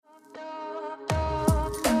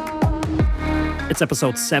It's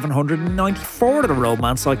episode 794 of the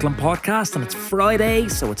Romance Cycling Podcast, and it's Friday,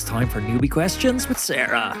 so it's time for Newbie Questions with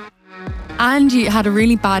Sarah. And you had a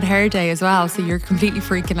really bad hair day as well, so you're completely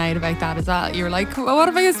freaking out about that as well. You were like, well, what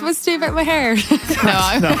am I supposed to do about my hair? That's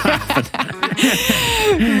not happened.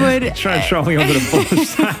 But, Trying to throw me under the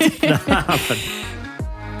bus. That didn't happen.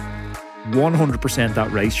 100%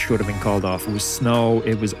 that race should have been called off. It was snow,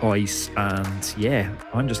 it was ice, and yeah,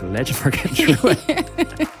 I'm just a legend for getting through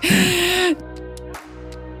it.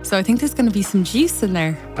 So I think there's going to be some juice in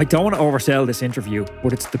there. I don't want to oversell this interview,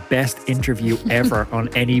 but it's the best interview ever on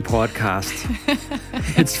any podcast.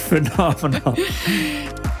 It's phenomenal.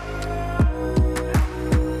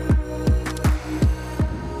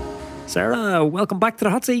 Sarah, welcome back to the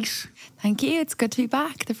hot seat. Thank you. It's good to be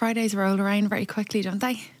back. The Fridays roll around very quickly, don't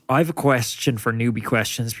they? I have a question for Newbie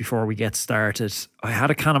Questions before we get started. I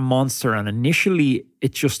had a can of Monster and initially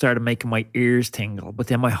it just started making my ears tingle, but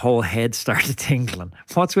then my whole head started tingling.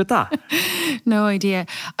 What's with that? No idea.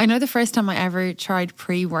 I know the first time I ever tried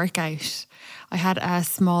pre-workout, I had a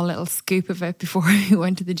small little scoop of it before I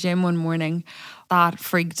went to the gym one morning. That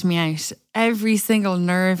freaked me out. Every single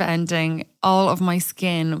nerve ending, all of my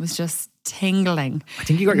skin was just tingling. I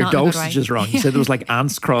think you got your dosages wrong. You said there was like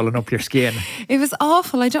ants crawling up your skin. It was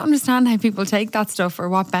awful. I don't understand how people take that stuff or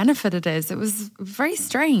what benefit it is. It was very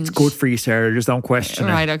strange. It's good for you, Sarah. Just don't question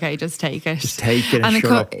it. Right, okay, just take it. Just take it and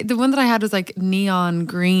shut up. The one that I had was like neon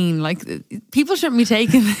green. Like, people shouldn't be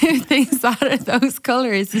taking things that are those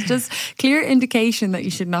colours. It's just clear indication that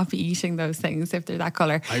you should not be eating those things if they're that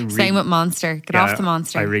colour. Same with Monster. Get off the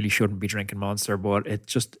Monster. I really shouldn't be drinking Monster, but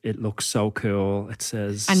it looks so cool. It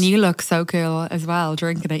says... And you look so cool as well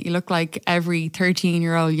drinking it. You look like every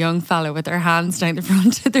 13-year-old young fella with their hands down the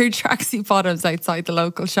front of their tracksuit bottoms outside the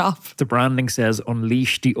local shop. The branding says,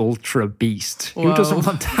 unleash the ultra beast. Whoa. Who doesn't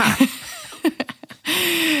want that?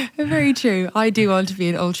 Very true. I do want to be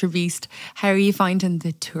an ultra beast. How are you finding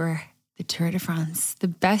the Tour de France? The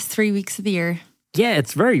best 3 weeks of the year. Yeah,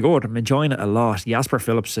 it's very good. I'm enjoying it a lot. Jasper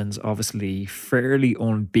Philipsen's obviously fairly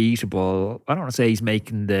unbeatable. I don't want to say he's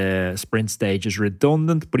making the sprint stages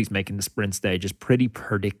redundant, but he's making the sprint stages pretty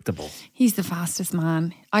predictable. He's the fastest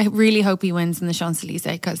man. I really hope he wins in the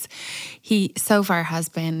Champs-Élysées because he so far has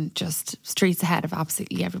been just streets ahead of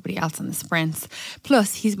absolutely everybody else on the sprints.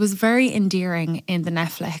 Plus, he was very endearing in the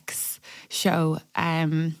Netflix show.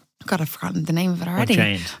 God, I've forgotten the name of it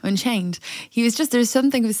already. Unchained. He was just, there's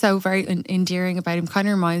something that was so very endearing about him. Kind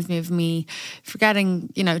of reminds me of me forgetting,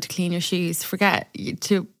 to clean your shoes, forget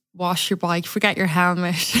to wash your bike, forget your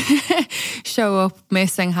helmet, show up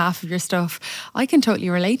missing half of your stuff. I can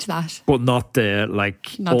totally relate to that. But not the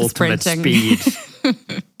ultimate speed.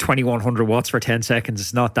 2100 watts for 10 seconds.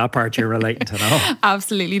 It's not that part you're relating to, no?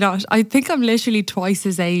 Absolutely not. I think I'm literally twice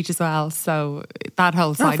his age as well. So that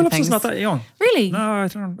whole side of things. Philipsen's not that young. Really? No,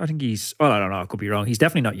 I think he's, I don't know. I could be wrong. He's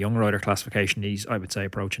definitely not young rider classification. He's, I would say,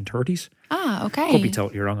 approaching 30s. Ah, okay. Could be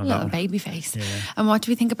totally wrong on that one. Baby face. Yeah. And what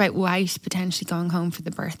do we think about Wout potentially going home for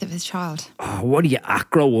the birth of his child? Oh, what do you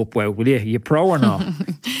grow up with, will you? Are you pro or not?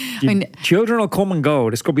 Children will come and go.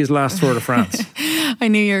 This could be his last Tour de France. I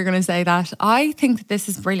knew you were going to say that. I think that this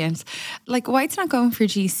is brilliant. Like, Wout's not going for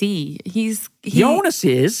GC. Jonas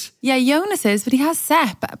is. Yeah, Jonas is, but he has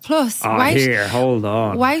Sepp. Plus, hold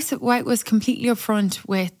on. Wout was completely upfront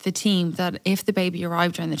with the team that if the baby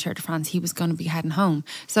arrived during the Tour de France, he was going to be heading home.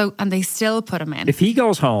 So, and they still put him in. If he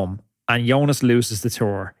goes home and Jonas loses the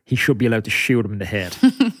Tour, he should be allowed to shoot him in the head.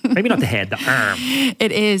 Maybe not the head, the arm.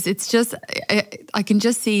 It is. It's just, I can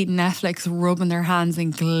just see Netflix rubbing their hands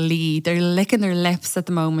in glee. They're licking their lips at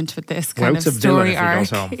the moment with this kind of story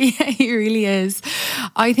arc. Yeah, he really is.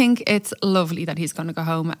 I think it's lovely that he's going to go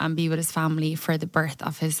home and be with his family for the birth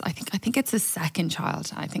of his, I think it's his second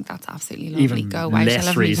child. I think that's absolutely lovely. Even go out.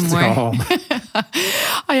 Less reason to go home.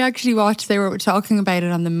 I actually watched, they were talking about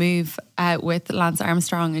it on The Move with Lance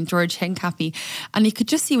Armstrong and George Hincapie. And you could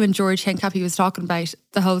just see when George Hincapie was talking about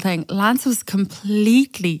the whole thing, Lance was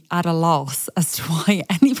completely at a loss as to why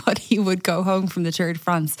anybody would go home from the Tour de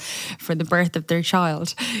France for the birth of their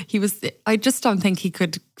child. I just don't think he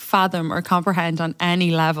could fathom or comprehend on any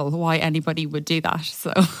level why anybody would do that.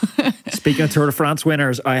 So, speaking of Tour de France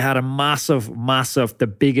winners, I had a massive, the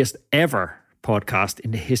biggest ever podcast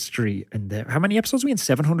in the history. And how many episodes are we in?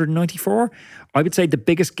 794? I would say the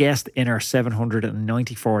biggest guest in our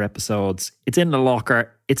 794 episodes. It's in the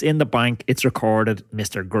locker. It's in the bank. It's recorded.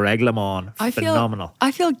 Mr. Greg LeMond. Phenomenal.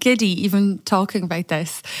 I feel giddy even talking about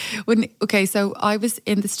this. So I was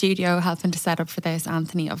in the studio helping to set up for this.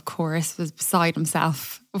 Anthony, of course, was beside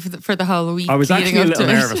himself for the whole week. I was actually a little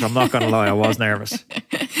nervous. I'm not going to lie. I was nervous.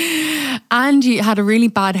 And you had a really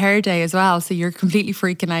bad hair day as well, so you're completely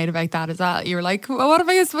freaking out about that as well. You were like, well, what am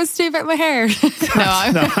I supposed to do about my hair? That's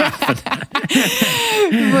not happened.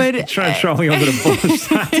 But Try and throw me under the bus.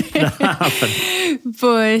 That didn't happen.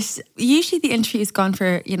 But usually the interview's gone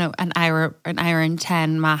for, an hour and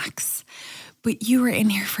 10 max. But you were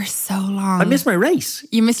in here for so long. I missed my race.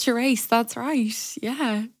 You missed your race. That's right.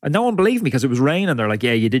 Yeah. And no one believed me because it was raining. They're like,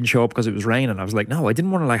 yeah, you didn't show up because it was raining. I was like, no, I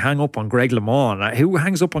didn't want to hang up on Greg LeMond. Who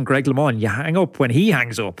hangs up on Greg LeMond? You hang up when he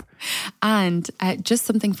hangs up. And just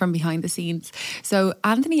something from behind the scenes. So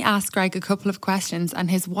Anthony asked Greg a couple of questions,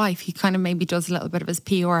 and his wife, he kind of maybe does a little bit of his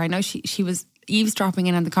PR. I know she was eavesdropping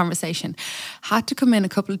in on the conversation, had to come in a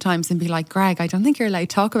couple of times and be like, Greg, I don't think you're allowed to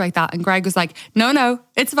talk about that. And Greg was like, no,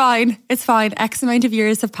 it's fine. X amount of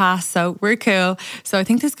years have passed, so we're cool. So I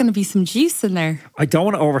think there's going to be some juice in there. I don't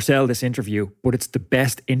want to oversell this interview, but it's the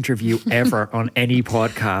best interview ever on any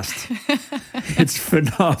podcast. It's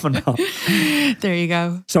phenomenal. There you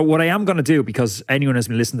go. So what I am going to do, because anyone who's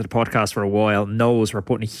been listening to the podcast for a while knows we're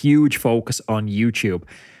putting a huge focus on YouTube.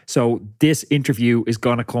 So this interview is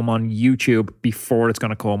going to come on YouTube before it's going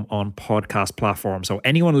to come on podcast platforms. So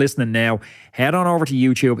anyone listening now, head on over to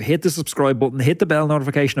YouTube, hit the subscribe button, hit the bell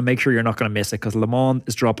notification, and make sure you're not going to miss it, because LeMond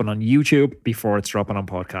is dropping on YouTube before it's dropping on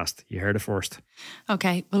podcast. You heard it first.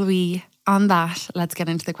 Okay, well, on that, let's get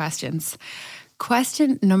into the questions.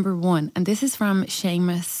 Question number 1, and this is from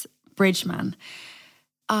Seamus Bridgman.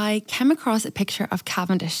 I came across a picture of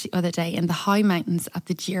Cavendish the other day in the high mountains at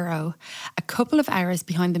the Giro, a couple of hours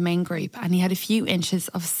behind the main group, and he had a few inches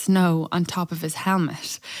of snow on top of his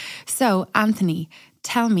helmet. So, Anthony,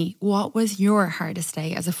 tell me, what was your hardest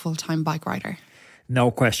day as a full-time bike rider?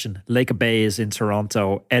 No question. Lake of Bays in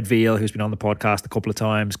Toronto. Ed Veal, who's been on the podcast a couple of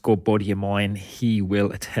times, good buddy of mine, he will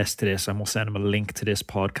attest to this. I will send him a link to this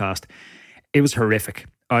podcast. It was horrific.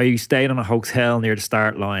 I stayed on a hotel near the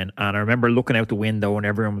start line, and I remember looking out the window and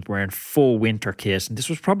everyone was wearing full winter kit. And this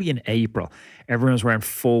was probably in April. Everyone was wearing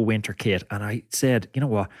full winter kit. And I said, you know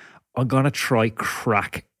what? I'm going to try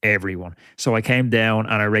crack everyone. So I came down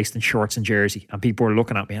and I raced in shorts and jersey, and people were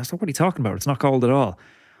looking at me. I was like, what are you talking about? It's not cold at all.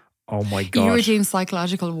 Oh my God. You were doing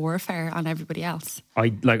psychological warfare on everybody else.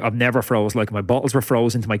 I've never froze. My bottles were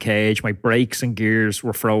frozen into my cage. My brakes and gears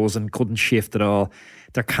were frozen. Couldn't shift at all.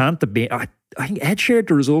 There can't have been... I think Ed shared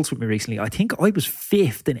the results with me recently. I think I was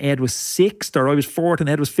 5th and Ed was 6th, or I was 4th and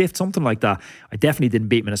Ed was 5th, something like that. I definitely didn't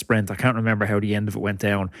beat him in a sprint. I can't remember how the end of it went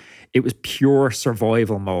down. It was pure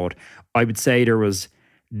survival mode. I would say there was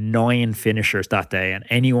 9 finishers that day, and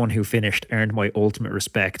anyone who finished earned my ultimate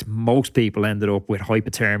respect. Most people ended up with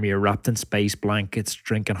hypothermia, wrapped in space blankets,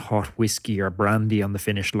 drinking hot whiskey or brandy on the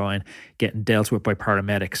finish line, getting dealt with by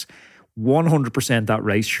paramedics. 100% that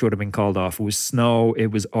race should have been called off. It was snow, it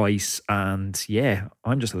was ice, and yeah,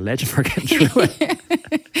 I'm just a legend for getting through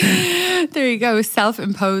it. There you go,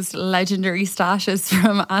 self-imposed legendary status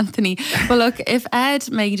from Anthony. Well, look, if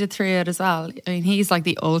Ed made it through it as well, I mean, he's like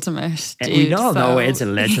the ultimate dude. We all know Ed's a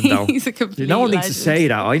legend, though. He's a complete No one needs legend. to say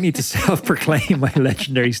that. I need to self-proclaim my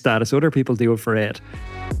legendary status. Other people do it for Ed.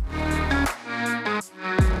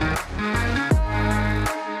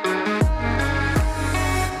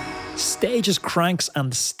 Stages Cranks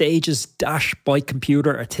and Stages Dash Bike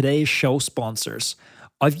Computer are today's show sponsors.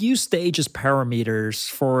 I've used Stages power meters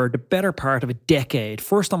for the better part of a decade,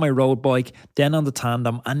 first on my road bike, then on the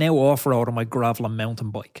tandem, and now off-road on my gravel and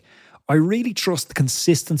mountain bike. I really trust the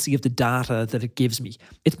consistency of the data that it gives me.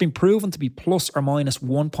 It's been proven to be plus or minus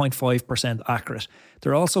 1.5% accurate.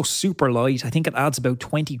 They're also super light. I think it adds about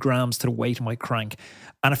 20 grams to the weight of my crank.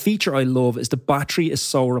 And a feature I love is the battery is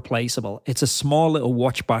so replaceable. It's a small little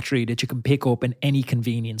watch battery that you can pick up in any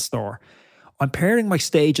convenience store. I'm pairing my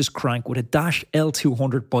Stages crank with a Dash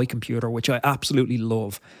L200 bike computer, which I absolutely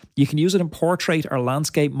love. You can use it in portrait or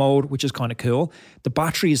landscape mode, which is kind of cool. The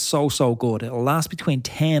battery is so good. It'll last between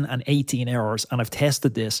 10 and 18 hours, and I've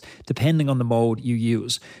tested this depending on the mode you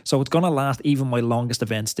use. So it's going to last even my longest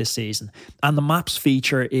events this season. And the maps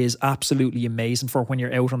feature is absolutely amazing for when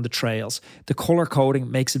you're out on the trails. The colour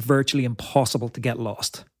coding makes it virtually impossible to get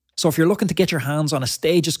lost. So if you're looking to get your hands on a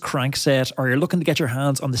Stages crank set, or you're looking to get your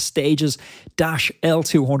hands on the Stages Dash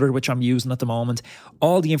L200, which I'm using at the moment,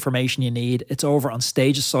 all the information you need, it's over on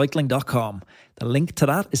stagescycling.com. The link to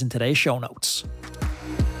that is in today's show notes.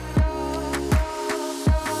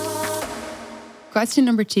 Question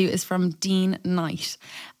number 2 is from Dean Knight.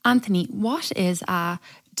 Anthony, what is a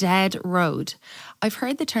dead road? I've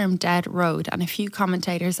heard the term dead road, and a few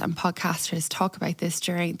commentators and podcasters talk about this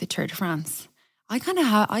during the Tour de France. I kind of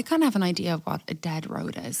have an idea of what a dead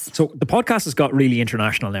road is. So the podcast has got really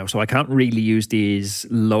international now, so I can't really use these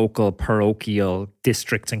local parochial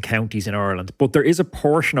districts and counties in Ireland. But there is a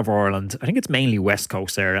portion of Ireland, I think it's mainly West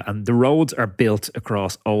Coast area, and the roads are built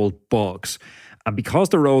across old bogs. And because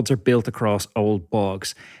the roads are built across old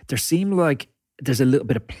bogs, there seem like there's a little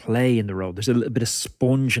bit of play in the road. There's a little bit of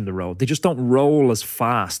sponge in the road. They just don't roll as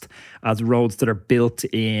fast as roads that are built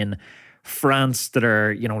in France that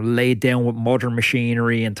are, laid down with modern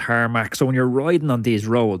machinery and tarmac. So when you're riding on these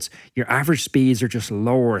roads, your average speeds are just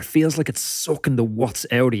lower. It feels like it's sucking the what's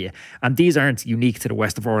out of you. And these aren't unique to the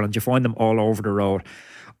west of Ireland. You find them all over the road.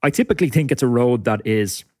 I typically think it's a road that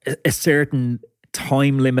is a certain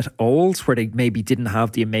time limit old, where they maybe didn't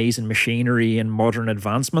have the amazing machinery and modern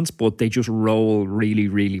advancements, but they just roll really,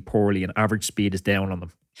 really poorly and average speed is down on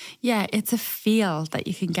them. Yeah, it's a feel that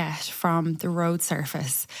you can get from the road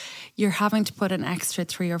surface. You're having to put an extra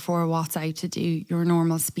 3 or 4 watts out to do your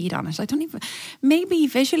normal speed on it. Maybe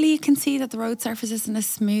visually you can see that the road surface isn't as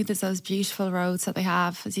smooth as those beautiful roads that they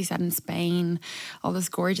have, as you said, in Spain, all those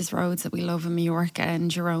gorgeous roads that we love in Mallorca and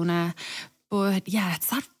Girona. But yeah, it's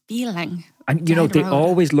that feeling. And they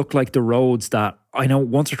always look like the roads that, I know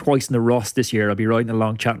once or twice in the Ross this year, I'll be riding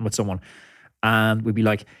along chatting with someone and we'd be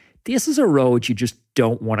like, this is a road you just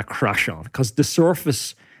don't want to crash on, because the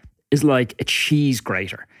surface is like a cheese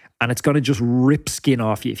grater and it's going to just rip skin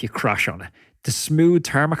off you if you crash on it. The smooth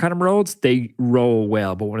tarmac roads, they roll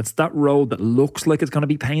well, but when it's that road that looks like it's going to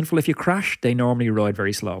be painful if you crash, they normally ride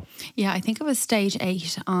very slow. Yeah, I think it was stage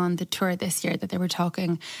 8 on the tour this year that they were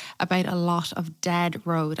talking about a lot of dead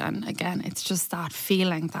road. And again, it's just that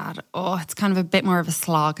feeling that, it's kind of a bit more of a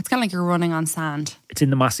slog. It's kind of like you're running on sand. It's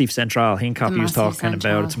in the Massif Central. Hincap, he was talking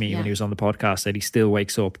about it to me when he was on the podcast, said he still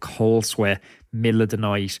wakes up cold sweat, middle of the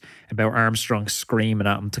night, about Armstrong screaming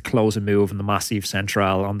at him to close a move in the Massif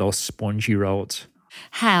Central on those spongy roads.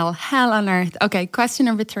 Hell on earth. Okay, question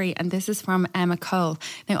number 3, and this is from Emma Cole.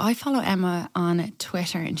 Now, I follow Emma on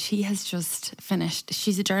Twitter, and she has just finished,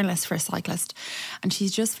 she's a journalist for a cyclist, and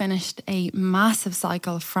she's just finished a massive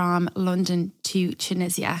cycle from London to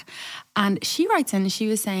Tunisia. And she writes in, she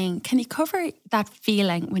was saying, can you cover that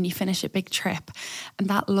feeling when you finish a big trip and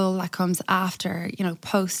that lull that comes after,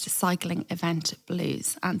 post-cycling event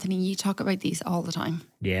blues? Anthony, you talk about these all the time.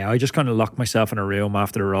 Yeah, I just kind of lock myself in a room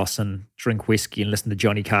after the Ross and drink whiskey and listen to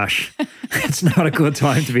Johnny Cash. It's not a good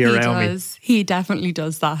time to be around me. He definitely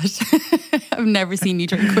does that. I've never seen you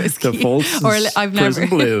drink whiskey. The Folson's Prison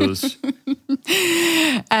Blues.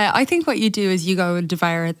 I think what you do is you go and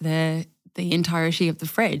devour the entirety of the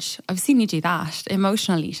fridge. I've seen you do that.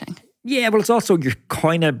 Emotional eating. Yeah, well, it's also your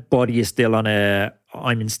kind of body is still on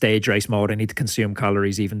I'm in stage race mode. I need to consume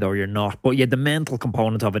calories even though you're not. But yeah, the mental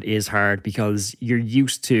component of it is hard because you're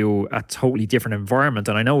used to a totally different environment.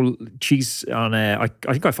 And I know she's on I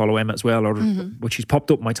think I follow Emma as well, but she's popped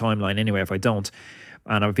up my timeline anyway if I don't.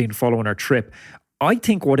 And I've been following her trip. I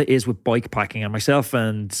think what it is with bike packing, and myself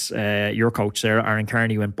and your coach, Sarah, Aaron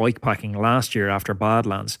Carney, went bike packing last year after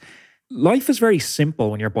Badlands. Life is very simple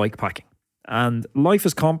when you're bike packing. And life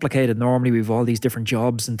is complicated. Normally we have all these different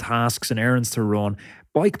jobs and tasks and errands to run.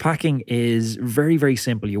 Bike packing is very, very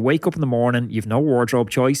simple. You wake up in the morning, you've no wardrobe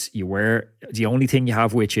choice. You wear the only thing you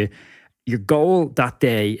have with you. Your goal that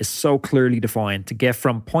day is so clearly defined to get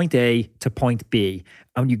from point A to point B.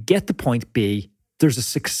 And when you get to point B, there's a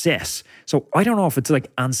success. So I don't know if it's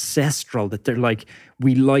like ancestral that they're like,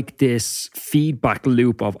 we like this feedback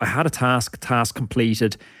loop of I had a task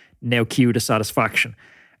completed, now cue to satisfaction.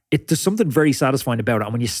 There's something very satisfying about it.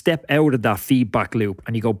 And when you step out of that feedback loop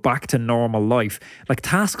and you go back to normal life, like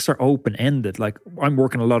tasks are open-ended. Like I'm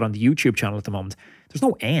working a lot on the YouTube channel at the moment. There's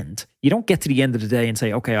no end. You don't get to the end of the day and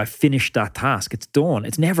say, okay, I finished that task. It's done.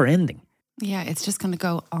 It's never ending. Yeah, it's just going to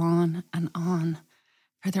go on and on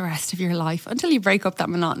for the rest of your life until you break up that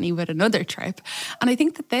monotony with another trip. And I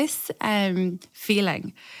think that this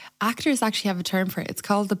feeling, actors actually have a term for it. It's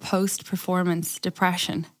called the post-performance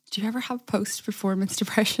depression. Do you ever have post-performance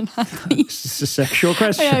depression, Anthony? It's a sexual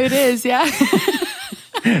question. Yeah, it is, yeah.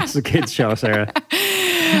 It's a kid's show, Sarah.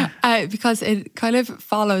 Because it kind of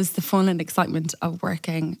follows the fun and excitement of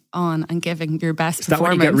working on and giving your best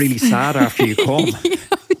performance. Is that when you get really sad after you come?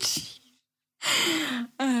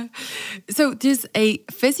 So there's a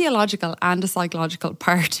physiological and a psychological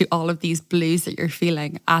part to all of these blues that you're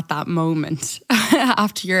feeling at that moment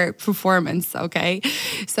after your performance, okay?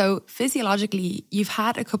 So physiologically, you've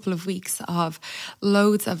had a couple of weeks of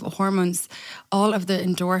loads of hormones, all of the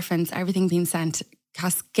endorphins, everything being sent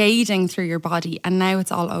cascading through your body, and now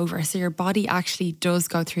it's all over. So your body actually does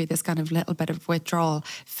go through this kind of little bit of withdrawal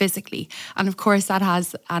physically. And of course, that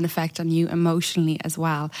has an effect on you emotionally as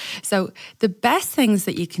well. So the best things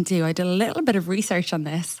that you can do, I did a little bit of research on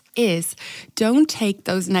this, is don't take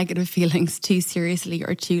those negative feelings too seriously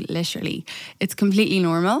or too literally. It's completely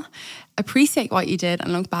normal. Appreciate what you did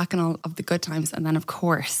and look back on all of the good times. And then, of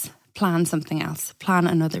course, plan something else. Plan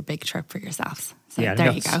another big trip for yourselves. So yeah,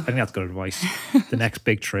 there you go. I think that's good advice. The next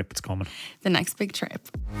big trip, it's coming. The next big trip.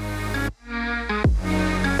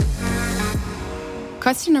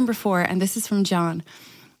 Question number 4, and this is from John.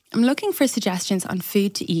 I'm looking for suggestions on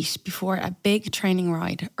food to eat before a big training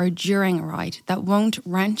ride or during a ride that won't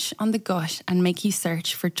wrench on the gut and make you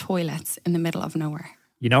search for toilets in the middle of nowhere.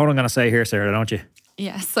 You know what I'm going to say here, Sarah, don't you?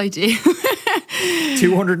 Yes, I do.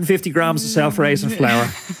 250 grams of self-raising flour,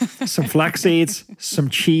 some flax seeds, some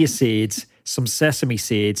chia seeds, some sesame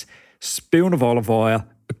seeds, spoon of olive oil,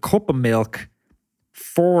 a cup of milk,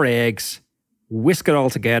 4 eggs, whisk it all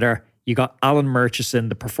together. You got Alan Murchison,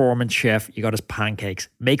 the performance chef. You got his pancakes.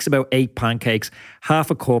 Makes about 8 pancakes. Half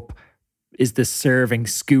a cup is the serving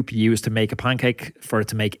scoop you use to make a pancake for it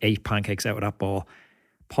to make 8 pancakes out of that ball.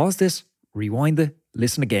 Pause this, rewind it,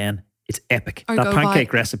 listen again. It's epic. Or that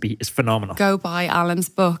pancake recipe is phenomenal. Go buy Alan's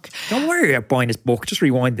book. Don't worry about buying his book. Just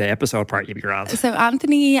rewind the episode part, you'll be grand. So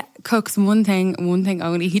Anthony cooks one thing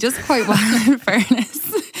only. He does quite well in fairness.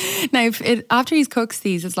 Now, after he cooks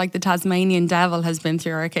these, it's like the Tasmanian devil has been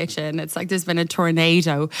through our kitchen. It's like there's been a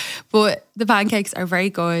tornado. But the pancakes are very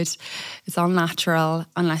good. It's all natural,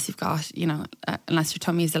 unless you've got, unless your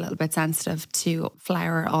tummy is a little bit sensitive to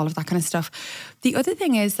flour, all of that kind of stuff. The other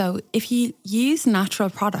thing is, though, if you use natural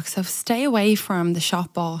products, so stay away from the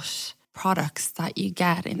shop-bought products that you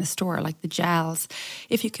get in the store, like the gels.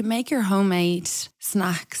 If you can make your homemade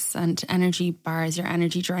snacks and energy bars, your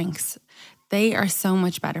energy drinks, they are so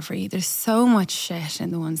much better for you. There's so much shit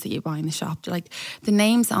in the ones that you buy in the shop. Like the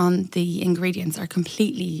names on the ingredients are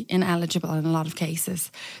completely ineligible in a lot of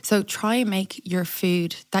cases. So try and make your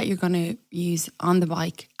food that you're going to use on the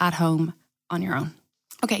bike at home on your own.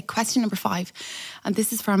 Okay, question number 5. And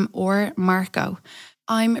this is from Marco.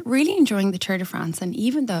 I'm really enjoying the Tour de France, and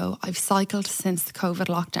even though I've cycled since the COVID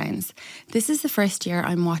lockdowns, this is the first year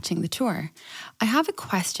I'm watching the Tour. I have a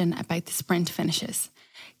question about the sprint finishes.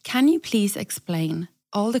 Can you please explain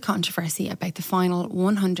all the controversy about the final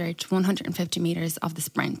 100 to 150 metres of the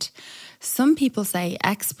sprint? Some people say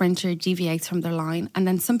ex-sprinter deviates from their line, and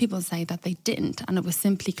then some people say that they didn't and it was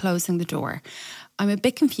simply closing the door. I'm a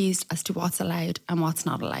bit confused as to what's allowed and what's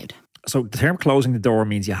not allowed. So the term closing the door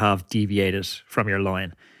means you have deviated from your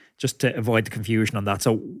line, just to avoid the confusion on that.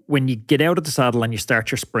 So when you get out of the saddle and you start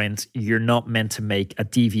your sprint, you're not meant to make a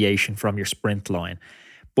deviation from your sprint line.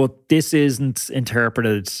 But this isn't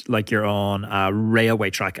interpreted like you're on a railway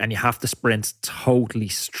track and you have to sprint totally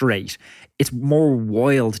straight. It's more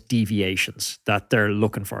wild deviations that they're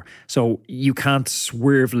looking for. So you can't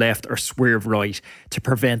swerve left or swerve right to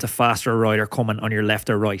prevent a faster rider coming on your left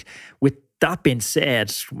or right. With that being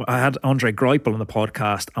said, I had Andre Greipel on the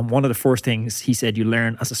podcast, and one of the first things he said you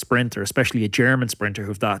learn as a sprinter, especially a German sprinter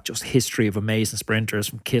who've that just history of amazing sprinters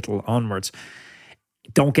from Kittel onwards,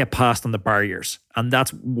 don't get past on the barriers. And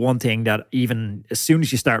that's one thing that even as soon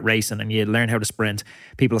as you start racing and you learn how to sprint,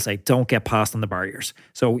 people say, don't get past on the barriers.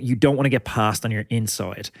 So you don't want to get past on your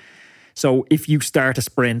inside. So if you start a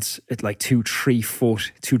sprint at like 2-3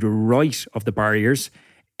 foot to the right of the barriers,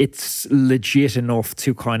 it's legit enough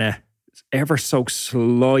to kind of ever so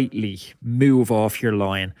slightly move off your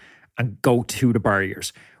line and go to the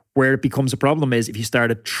barriers. Where it becomes a problem is if you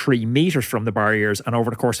start at 3 meters from the barriers and over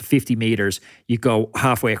the course of 50 meters, you go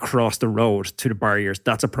halfway across the road to the barriers.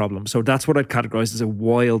 That's a problem. So that's what I'd categorize as a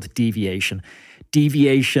wild deviation.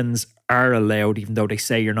 Deviations are allowed, even though they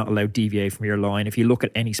say you're not allowed to deviate from your line. If you look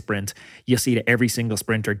at any sprint, you'll see that every single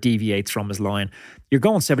sprinter deviates from his line. You're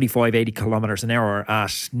going 75, 80 kilometers an hour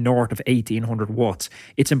at north of 1800 watts.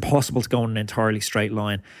 It's impossible to go in an entirely straight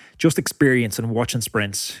line. Just experience and watching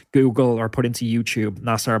sprints. Google or put into YouTube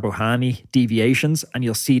Nassar Bohani deviations, and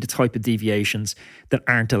you'll see the type of deviations that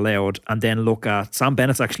aren't allowed. And then look at Sam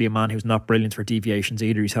Bennett's actually a man who's not brilliant for deviations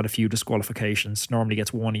either. He's had a few disqualifications, normally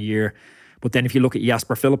gets 1 a year. But then if you look at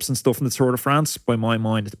Jasper Phillips and stuff in the Tour de France, by my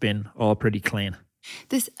mind, it's been all pretty clean.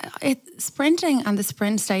 Sprinting and the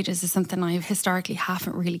sprint stages is something I historically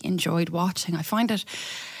haven't really enjoyed watching. I find it,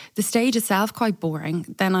 the stage itself, quite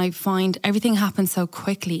boring. Then I find everything happens so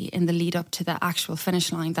quickly in the lead up to the actual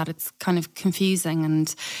finish line that it's kind of confusing.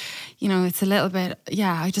 And, it's a little bit,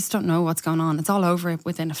 I just don't know what's going on. It's all over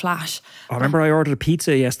within a flash. I remember I ordered a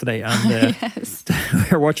pizza yesterday and yes. we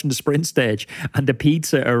were watching the sprint stage and the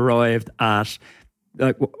pizza arrived at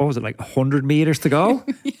like, what was it, like 100 meters to go?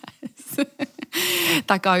 Yes.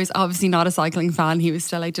 That guy was obviously not a cycling fan. He was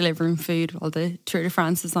still out delivering food while the Tour de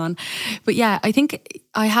France was on. But yeah, I think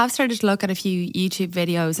I have started to look at a few YouTube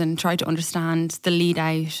videos and try to understand the lead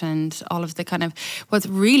out and all of the kind of, what's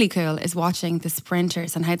really cool is watching the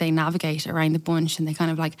sprinters and how they navigate around the bunch, and they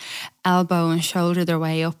kind of like elbow and shoulder their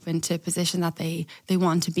way up into a position that they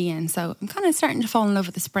want to be in. So I'm kind of starting to fall in love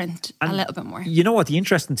with the sprint a little bit more. You know what? The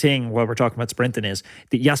interesting thing while we're talking about sprinting is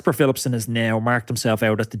that Jasper Philipsen has now marked himself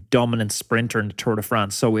out as the dominant sprinter in the Tour de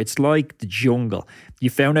France. So it's like the jungle. You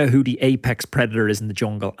found out who the apex predator is in the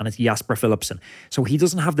jungle, and it's Jasper Philipsen. So he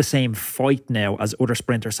doesn't have the same fight now as other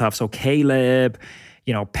sprinters have. So Caleb,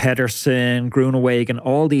 Pedersen, Groenewegen,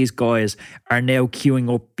 all these guys are now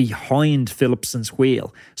queuing up behind Philipsen's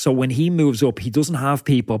wheel. So when he moves up, he doesn't have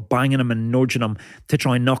people banging him and nudging him to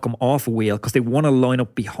try and knock him off a wheel, because they want to line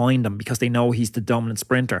up behind him because they know he's the dominant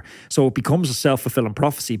sprinter. So it becomes a self-fulfilling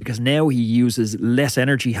prophecy, because now he uses less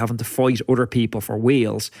energy having to fight other people for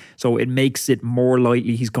wheels. So it makes it more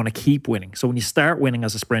likely he's going to keep winning. So when you start winning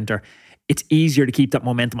as a sprinter, it's easier to keep that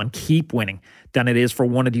momentum and keep winning than it is for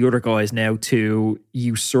one of the other guys now to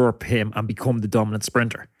usurp him and become the dominant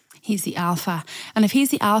sprinter. He's the alpha. And if he's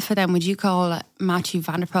the alpha, then would you call Mathieu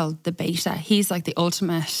van der Poel the beta? He's like the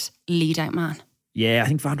ultimate lead-out man. Yeah, I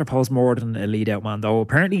think Van der Poel's more than a lead-out man, though.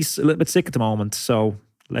 Apparently he's a little bit sick at the moment, so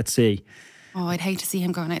let's see. Oh, I'd hate to see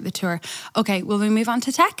him going out the Tour. Okay, will we move on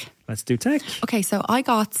to tech? Let's do tech. Okay, so I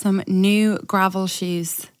got some new gravel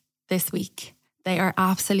shoes this week. They are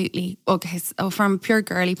absolutely, okay, so from a pure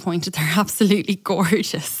girly point, they're absolutely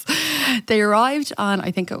gorgeous. They arrived on, I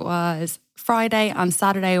think it was Friday. On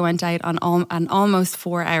Saturday, I went out on an almost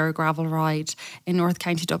 4-hour gravel ride in North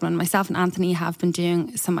County Dublin. Myself and Anthony have been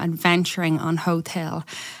doing some adventuring on Hoth Hill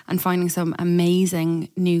and finding some amazing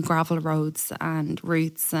new gravel roads and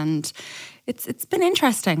routes, and it's been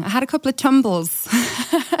interesting. I had a couple of tumbles.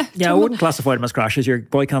 Yeah, I wouldn't classify them as crashes. Your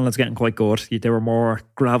bike handling's getting quite good. There were more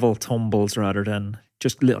gravel tumbles rather than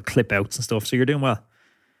just little clip outs and stuff, so you're doing well.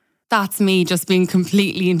 That's me just being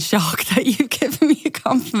completely in shock that you've given me a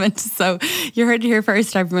compliment. So you heard it here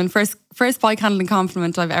first, everyone. First bike handling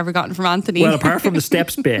compliment I've ever gotten from Anthony. Well, apart from the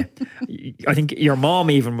steps bit, I think your mom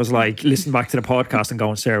even was like, listening back to the podcast and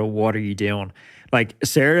going, Sarah, what are you doing? Like,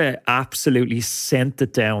 Sarah absolutely sent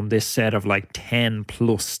it down this set of like 10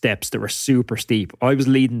 plus steps that were super steep. I was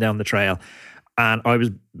leading down the trail and I was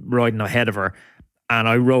riding ahead of her. And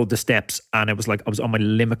I rode the steps, and it was like I was on my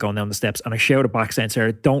limit going down the steps, and I shouted back saying,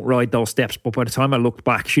 Sarah, don't ride those steps. But by the time I looked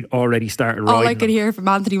back, she'd already started riding All I could hear from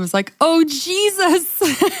Anthony was like, oh, Jesus.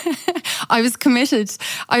 I was committed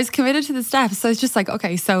to the steps. So it's just like,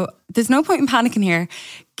 okay, so there's no point in panicking here.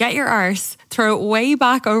 Get your arse, throw it way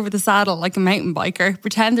back over the saddle like a mountain biker,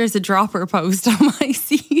 pretend there's a dropper post on my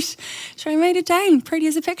seat. Sure, I made it down, pretty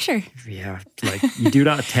as a picture. Yeah, like you do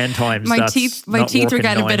that 10 times. My teeth are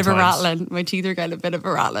getting a bit of a rattling. My teeth are getting a bit of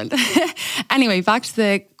a rattling. Anyway, back to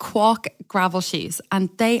the Quack gravel shoes, and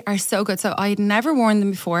they are so good. So I had never worn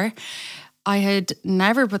them before. I had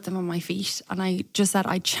never put them on my feet, and I just said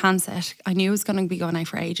I'd chance it. I knew I was going to be going out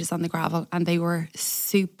for ages on the gravel, and they were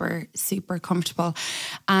super, super comfortable.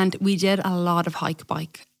 And we did a lot of hike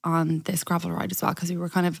bike on this gravel ride as well, because we were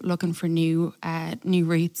kind of looking for new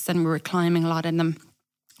routes, and we were climbing a lot in them.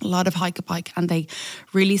 A lot of hike bike, and they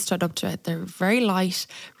really stood up to it. They're very light,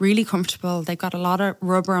 really comfortable. They've got a lot of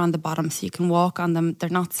rubber on the bottom, so you can walk on them. They're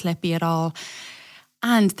not slippy at all.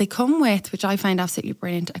 And they come with, which I find absolutely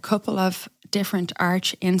brilliant, a couple of different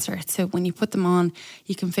arch inserts. So when you put them on,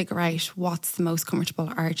 you can figure out what's the most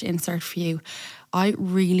comfortable arch insert for you. I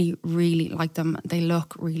really, really like them. They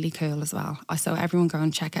look really cool as well. So everyone go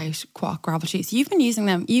and check out Quack gravel shoes. You've been using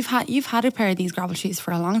them. You've had a pair of these gravel shoes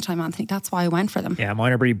for a long time, Anthony. That's why I went for them. Yeah,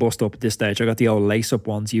 mine are pretty bust up at this stage. I got the old lace-up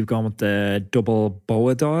ones. You've gone with the double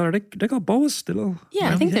boa dial. Are they got boas still?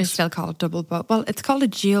 Yeah, I think they're still called double boa. Well, it's called a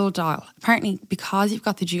dual dial. Apparently, because you've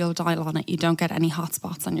got the dual dial on it, you don't get any hot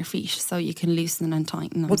spots on your feet, so you can loosen and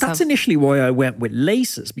tighten them. Well, that's initially why I went with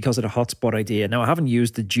laces, because of the hotspot idea. Now, I haven't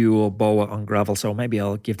used the dual boa on gravel, so maybe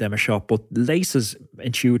I'll give them a shot. But laces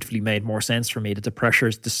intuitively made more sense for me, that the pressure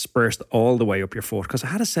is dispersed all the way up your foot, because I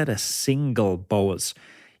had a set of single boas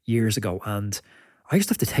years ago, and I used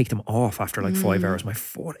to have to take them off after like 5 hours. My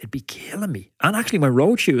foot, it'd be killing me. And actually my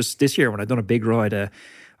road shoes this year, when I'd done a big ride, I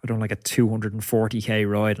done like a 240k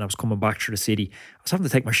ride, and I was coming back through the city, I was having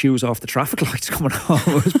to take my shoes off the traffic lights coming home.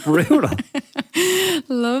 It was brutal.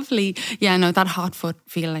 Lovely. Yeah, no, that hot foot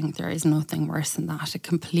feeling, there is nothing worse than that. It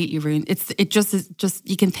completely ruins. It just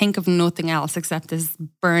you can think of nothing else except this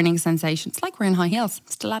burning sensation. It's like wearing high heels,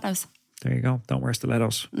 stilettos. There you go. Don't wear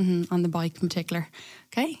stilettos. On the bike in particular.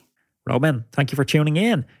 Okay. Roman, thank you for tuning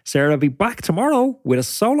in. Sarah will be back tomorrow with a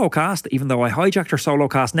solo cast, even though I hijacked her solo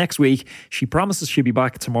cast next week. She promises she'll be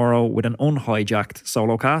back tomorrow with an unhijacked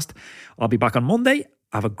solo cast. I'll be back on Monday.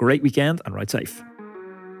 Have a great weekend and ride safe.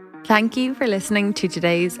 Thank you for listening to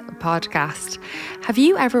today's podcast. Have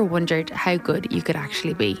you ever wondered how good you could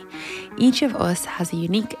actually be? Each of us has a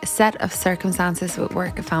unique set of circumstances with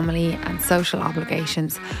work, family, and social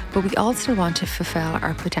obligations, but we all still want to fulfill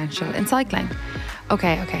our potential in cycling.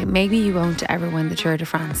 Okay, maybe you won't ever win the Tour de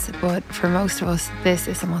France, but for most of us, this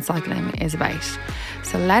isn't what cycling is about.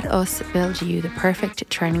 So let us build you the perfect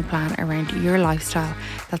training plan around your lifestyle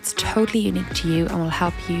that's totally unique to you and will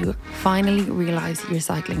help you finally realise your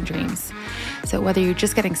cycling dreams. So whether you're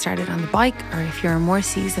just getting started on the bike or if you're a more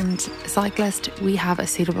seasoned cyclist, we have a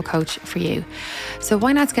suitable coach for you. So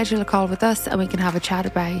why not schedule a call with us and we can have a chat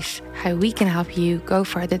about how we can help you go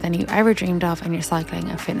further than you ever dreamed of in your cycling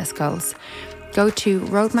and fitness goals. Go to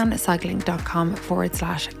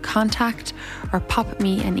roadmancycling.com/contact or pop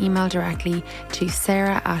me an email directly to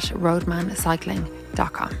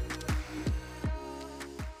sarah@roadmancycling.com.